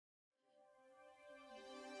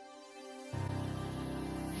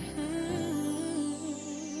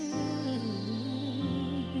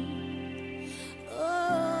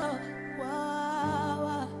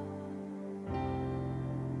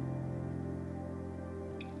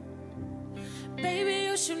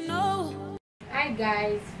should know. Hi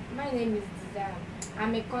guys, my name is Desire.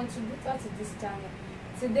 I'm a contributor to this channel.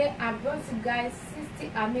 Today I brought you guys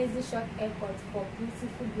 60 amazing short haircuts for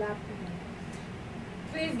beautiful black women.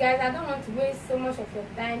 Please guys, I don't want to waste so much of your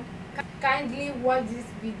time. Kindly watch this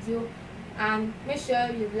video and make sure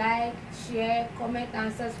you like, share, comment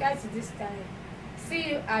and subscribe to this channel.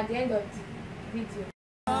 See you at the end of the video.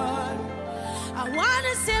 I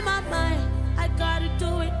wanna say my mind, I gotta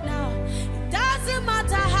do it now. It doesn't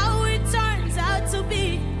matter how it turns out to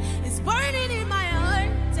be. It's burning in my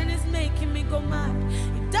heart and it's making me go mad.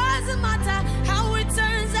 It doesn't matter how it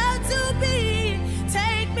turns out to be.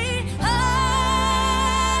 Take me higher.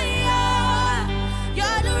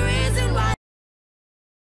 You're the reason why.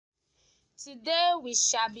 Today we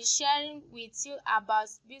shall be sharing with you about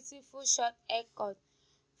beautiful short haircut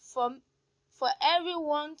for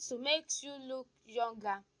everyone to make you look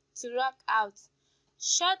younger, to rock out.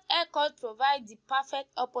 Short haircut provide the perfect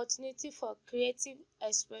opportunity for creative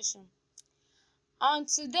expression. On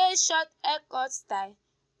today's short haircut style,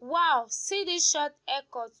 wow, see this short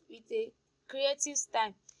haircut with a creative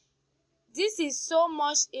style. This is so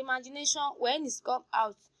much imagination when it's come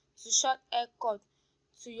out to short haircut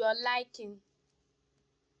to your liking.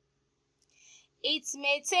 It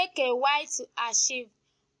may take a while to achieve,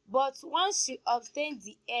 but once you obtain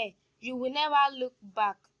the hair, you will never look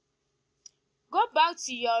back. Go back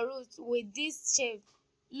to your roots with this shape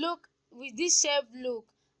look,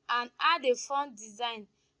 and add a fun design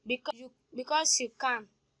because you can.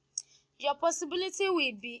 Your possibility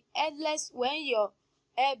will be endless when your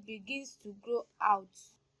hair begins to grow out.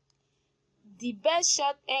 The best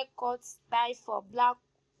short haircut style for black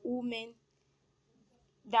women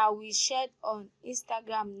that we shared on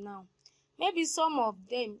Instagram now. Maybe some of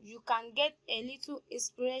them you can get a little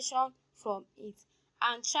inspiration from it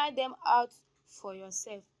and try them out for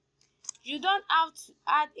yourself. You don't have to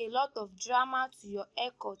add a lot of drama to your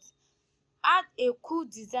haircut. Add a cool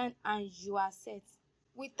design and you are set.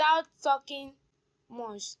 Without talking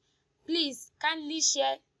much, please kindly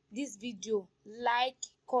share this video, like,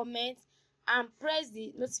 comment and press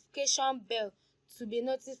the notification bell to be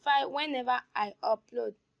notified whenever I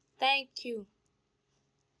upload. Thank you.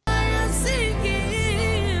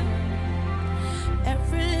 Singing.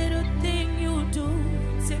 Every little thing you do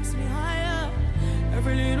takes me higher.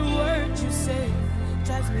 Every little word you say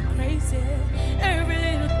drives me crazy. Every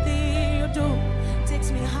little thing you do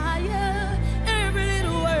takes me higher. Every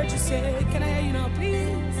little word you say, can I hear you now,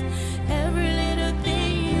 please? Every little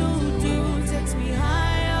thing you do takes me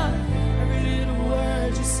higher. Every little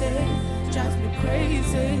word you say drives me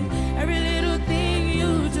crazy. Every little thing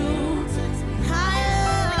you do takes me higher.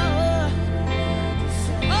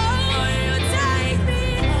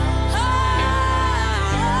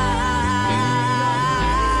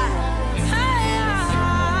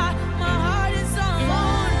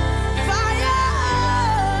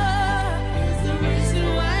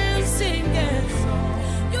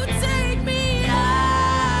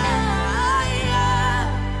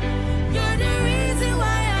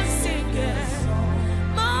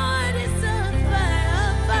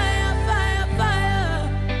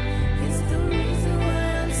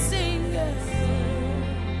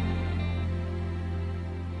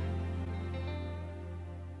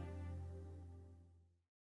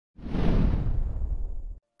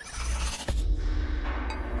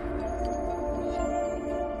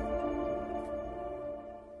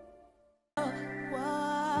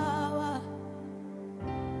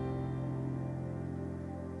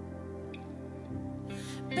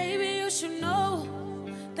 Baby, you should know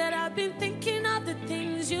that I've been thinking of the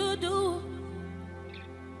things you do.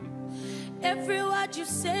 Every word you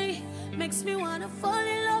say makes me wanna fall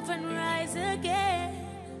in love and rise again.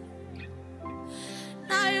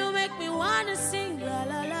 Now you make me wanna sing la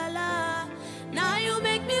la la la. Now you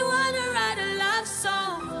make me wanna write a love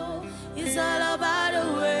song. It's all about the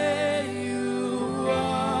way you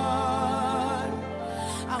are.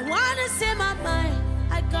 I wanna say my mind,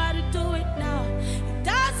 I gotta do it now. It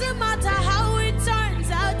doesn't matter how it turns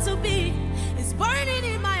out to be. It's burning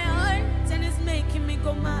in my heart and it's making me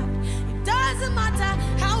go mad. It doesn't matter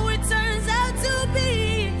how it turns out to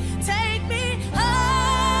be. Take me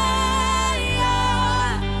higher.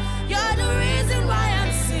 You're the reason why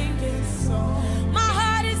I'm singing. My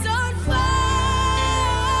heart is on fire.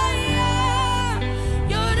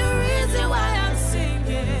 You're the reason why I'm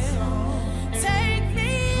singing. Take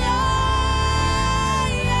me higher.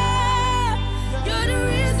 You're the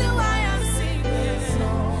reason why I'm singing.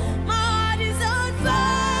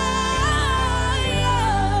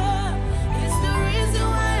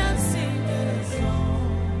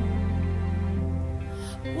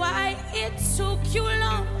 it took you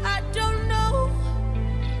long, I don't know.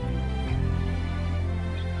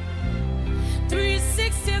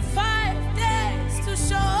 365 days to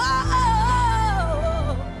show.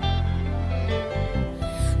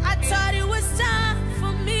 I thought it was time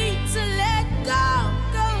for me to let go.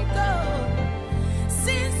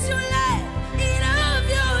 Since you let it off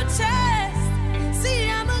your chest, see,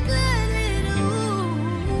 I'm a glad little.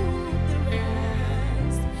 The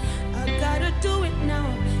rest, I gotta do it now.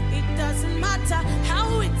 It doesn't matter how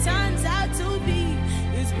it turns out to be.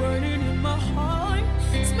 It's burning in my heart,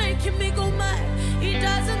 it's making me go mad. It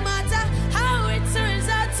doesn't matter how it turns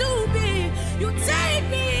out to be. You take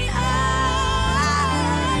me higher.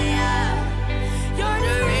 You're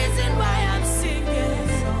the reason why I'm singing.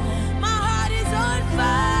 My heart is on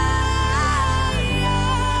fire.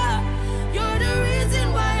 You're the reason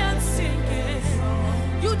why I'm singing.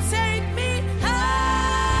 You take me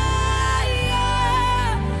higher.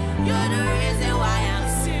 You're the reason why I'm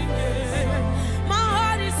singing. My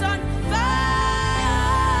heart is on fire.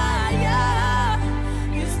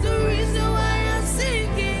 It's the reason why I'm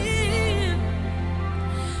singing.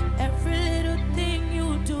 Every little thing you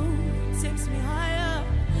do takes me higher.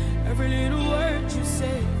 Every little word you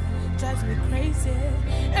say drives me crazy.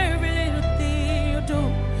 Every little thing you do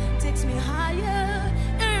takes me higher.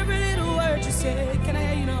 Every little word you say, can I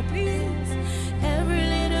hear you now, please? Every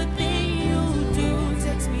little thing you do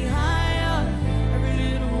takes me higher. Every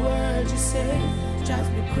little word you say drives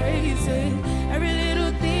me crazy. Every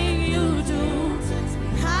little thing you do takes me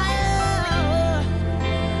higher.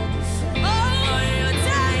 Oh, you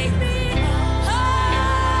take me higher.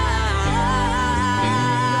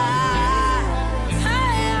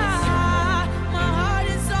 My heart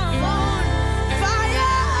is on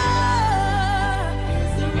fire.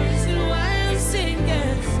 It's the reason why I'm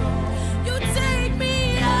singing. You take me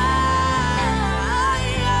higher.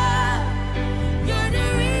 You're the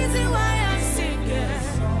reason why I'm singing.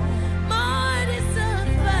 My heart is on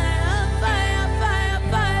fire, fire, fire,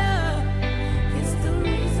 fire. It's the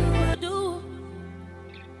reason why I do.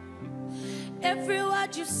 Every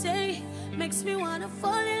word you say makes me wanna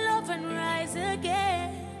fall in love and rise again.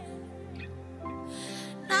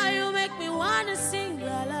 Now you make me wanna sing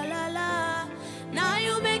la la la la. Now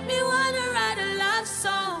you make me wanna write a love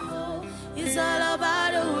song. It's all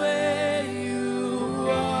about the way you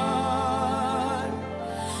are.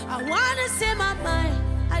 I wanna say my mind,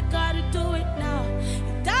 I gotta do it now.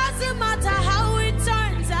 It doesn't matter how it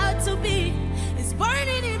turns out to be. It's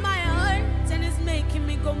burning in my heart and it's making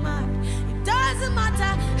me go mad. It doesn't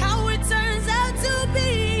matter how it turns out to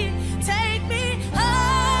be. Take me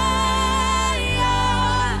higher.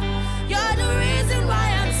 You're the reason why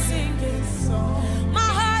I'm singing. My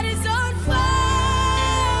heart is on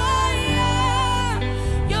fire.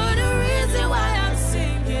 You're the reason why I'm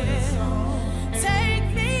singing. Take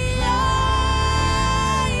me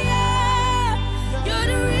higher. You're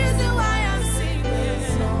the reason why I'm singing.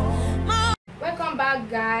 Welcome back,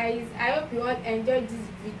 guys. I hope you all enjoyed this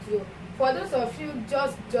video. For those of you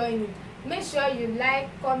just joining, make sure you like,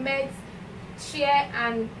 comment, share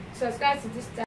and subscribe to this channel.